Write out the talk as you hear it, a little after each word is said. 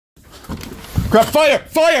Crap, fire!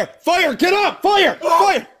 Fire! Fire! Get up! Fire!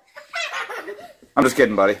 Fire! I'm just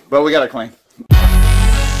kidding, buddy. But we gotta clean.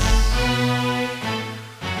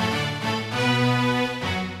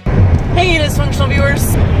 Hey, DysFUNctional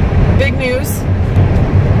viewers. Big news.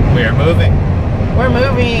 We are moving. We're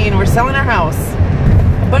moving. We're selling our house.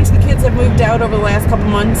 A bunch of the kids have moved out over the last couple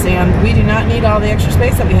months, and we do not need all the extra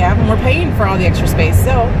space that we have, and we're paying for all the extra space.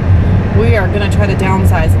 So we are going to try to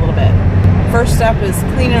downsize a little bit. First step is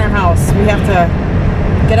cleaning our house. We have to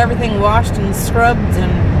get everything washed and scrubbed,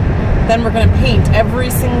 and then we're going to paint every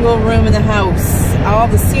single room in the house. All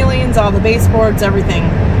the ceilings, all the baseboards, everything.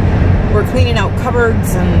 We're cleaning out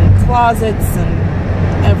cupboards and closets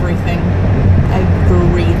and everything.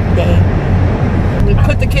 Everything. We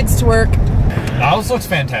put the kids to work. The house looks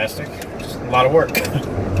fantastic. Just a lot of work.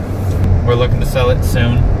 We're looking to sell it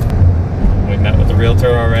soon. We met with the realtor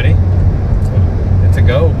already. So it's a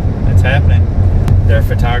go. It's happening. Their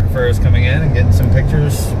photographer is coming in and getting some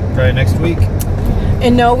pictures probably next week.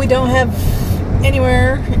 And no, we don't have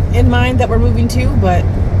anywhere in mind that we're moving to, but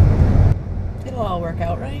it'll all work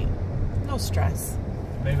out, right? No stress.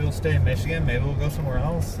 Maybe we'll stay in Michigan. Maybe we'll go somewhere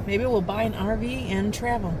else. Maybe we'll buy an RV and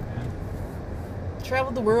travel. Yeah.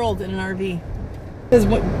 Travel the world in an RV. Because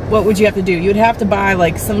what would you have to do? You'd have to buy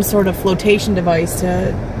like some sort of flotation device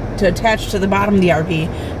to attach to the bottom of the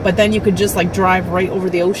RV, but then you could just like drive right over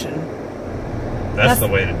the ocean. That's the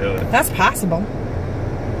way to do it. That's possible.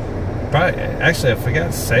 Probably. Actually, if we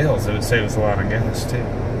got sails, it would save us a lot of gas too.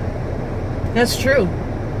 That's true.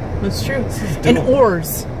 That's true. And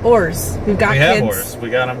oars. Oars. We've got kids. We have oars. We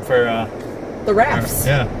got them for the rafts.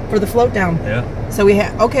 Yeah. For the float down. Yeah. So we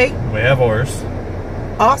have, okay. We have oars.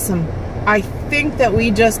 Awesome. I think that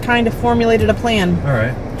we just kind of formulated a plan. All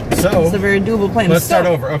right. So it's a very doable plan. Let's start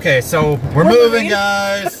over. Okay, so we're moving,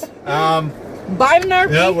 guys. Buying an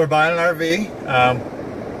RV. Yeah, we're buying an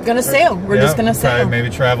RV. Gonna sail. We're just gonna sail. Maybe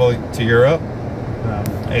travel to Europe,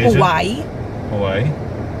 Asia, Hawaii.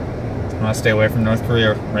 I want to stay away from North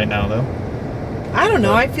Korea right now, though. I don't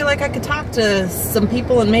know. I feel like I could talk to some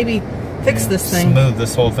people and maybe fix this thing. Smooth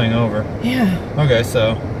this whole thing over. Yeah. Okay, so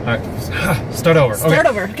all right, start over. Start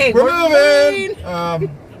over. Okay, we're moving.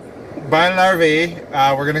 Buying an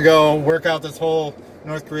RV. We're gonna go work out this whole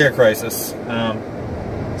North Korea crisis.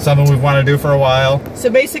 Something we've wanted to do for a while. So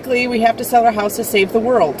basically, we have to sell our house to save the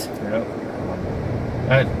world. Yep.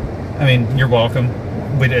 I mean, you're welcome.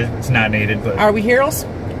 It's not needed, but are we heroes?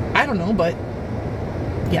 I don't know, but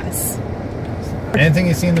yes. Anything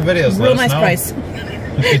you see in the videos, real let us nice know. Price.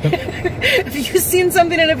 If you've seen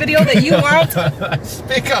something in a video that you want,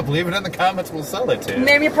 speak up. Leave it in the comments. We'll sell it to you.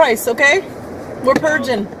 Name your price, okay? We're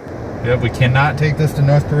purging. Yeah, we cannot take this to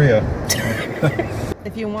North Korea.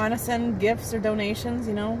 If you want to send gifts or donations,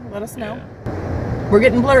 you know, let us know. Yeah. We're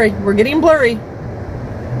getting blurry. We're getting blurry.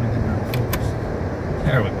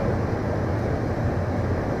 There we go.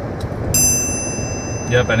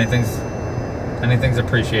 Yep, anything's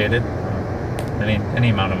appreciated. Any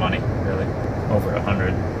amount of money, really. Over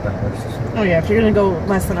 $100. Oh yeah, if you're gonna go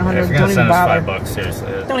less than 100, if you're don't gonna even bother. send us $5,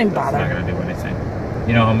 seriously, don't even bother. It's not gonna do anything.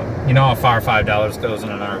 You know how far $5 goes in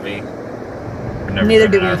an RV? I've never Neither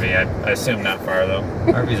driven do an RV. I assume not far though.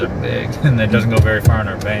 RVs are big, and it doesn't go very far in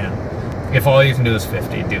our van. If all you can do is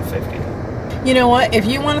 50, do 50. You know what? If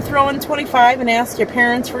you want to throw in 25 and ask your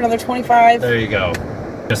parents for another 25, there you go.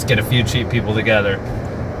 Just get a few cheap people together.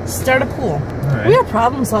 Start a pool. Right. We are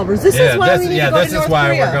problem solvers. This is why we need to go to North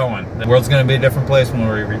Korea. We're going. The world's going to be a different place when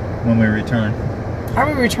we return. Are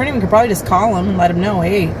we returning? We could probably just call them and let them know,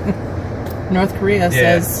 hey, North Korea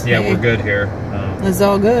says, yeah, hey, we're good here. It's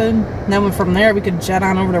all good. And then from there, we could jet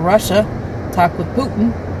on over to Russia, talk with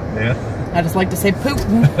Putin. Yeah. I just like to say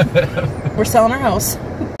Putin. We're selling our house.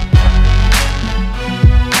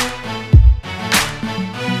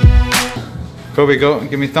 Kobe, go.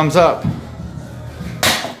 Give me thumbs up.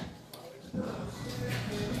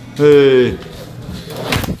 Hey.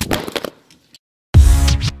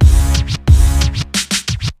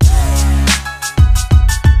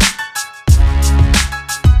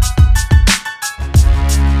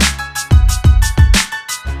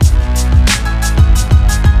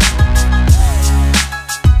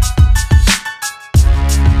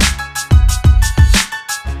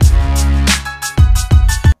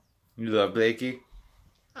 You love Blakey?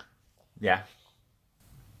 Yeah.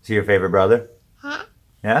 Is he your favorite brother? Huh?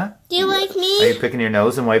 Yeah? Do you like me? Are you picking your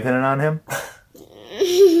nose and wiping it on him?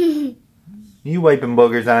 You wiping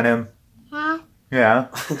boogers on him? Huh? Yeah.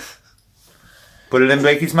 Put it in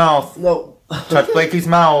Blakey's mouth. No. Touch Blakey's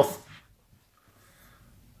mouth.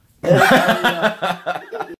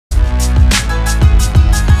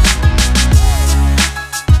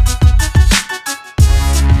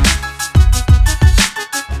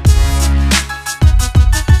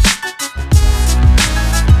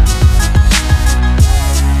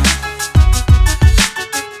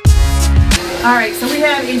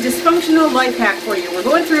 DysFUNctional life hack for you. We're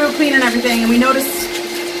going through cleaning everything, and we noticed,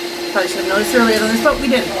 probably should have noticed earlier than this, but we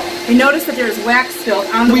didn't. We noticed that there's wax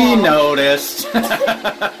spilt on the wall. We noticed.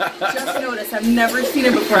 Just noticed. I've never seen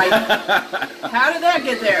it before. How did that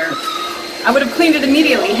get there? I would have cleaned it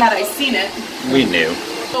immediately had I seen it. We knew.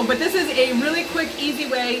 Oh, but this is a really quick, easy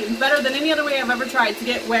way, better than any other way I've ever tried to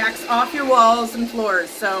get wax off your walls and floors.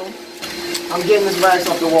 So I'm getting this wax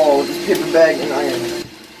off the wall with this paper bag and iron.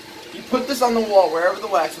 You put this on the wall wherever the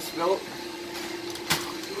wax is spilled,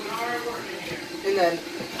 and then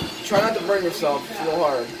try not to burn yourself. It's a little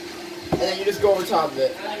hard. And then you just go over top of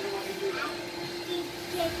it.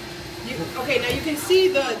 Okay, now you can see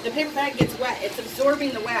the paper bag gets wet. It's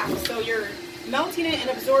absorbing the wax, so you're melting it and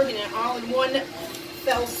absorbing it all in one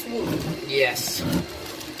fell swoop. Yes.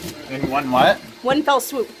 In one what? One fell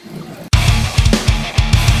swoop.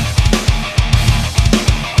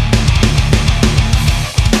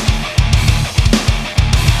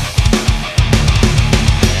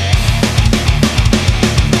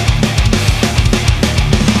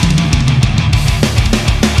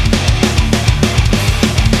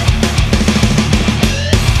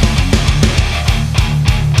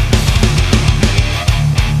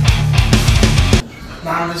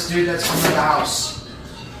 Mom, this dude that's coming to the house.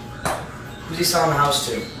 Who's he selling the house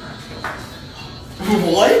to?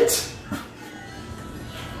 What?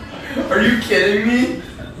 Are you kidding me?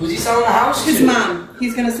 Who's he selling the house to? His mom.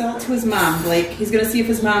 He's gonna sell it to his mom, Blake. He's gonna see if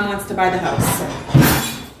his mom wants to buy the house.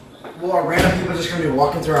 Well, are random people just gonna be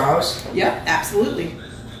walking through our house? Yep, absolutely.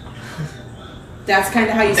 That's kind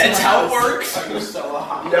of how you sell a house. That's how it works. I'm gonna sell a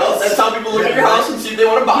house. No, that's how people look at your house and see if they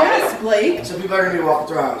want to buy Yes, it. Blake. So people are gonna be walking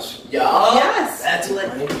through our house. Yeah. Yes. That's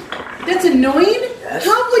Blake. annoying. That's annoying? Yes.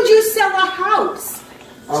 How would you sell a house?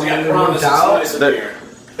 I'm gonna move out.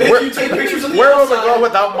 Where, You take pictures of the where will we outside. go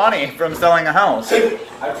without money from selling a house?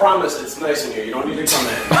 I promise it's nice in here. You don't need to come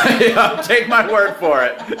in. Yeah, take my word for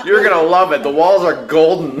it. You're gonna love it. The walls are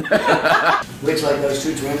golden. Which, like those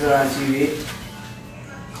two twins that are on TV?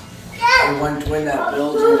 The one twin that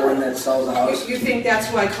builds and the one that sells the house. You think that's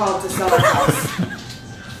who I called to sell a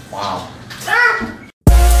house? Wow.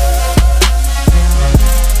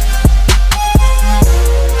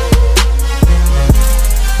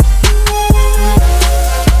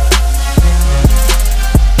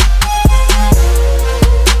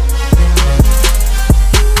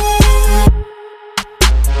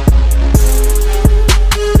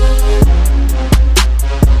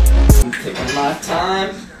 Taking my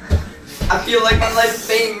time. I feel like my life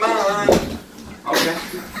ain't mine.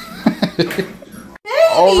 Okay.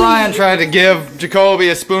 Orion tried to give Jacoby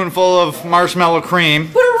a spoonful of marshmallow cream.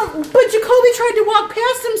 But Jacoby tried to walk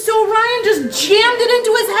past him, so Ryan just jammed it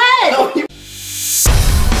into his head.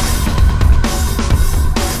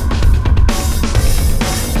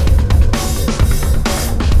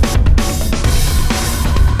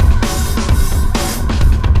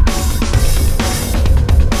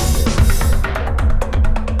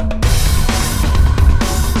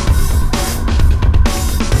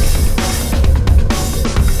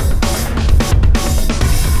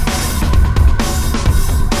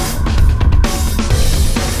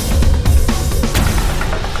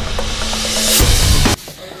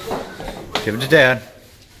 Give it to Dad.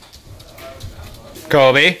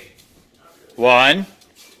 Kobe. 1,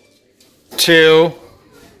 2,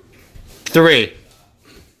 3.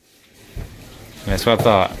 That's what I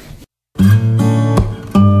thought.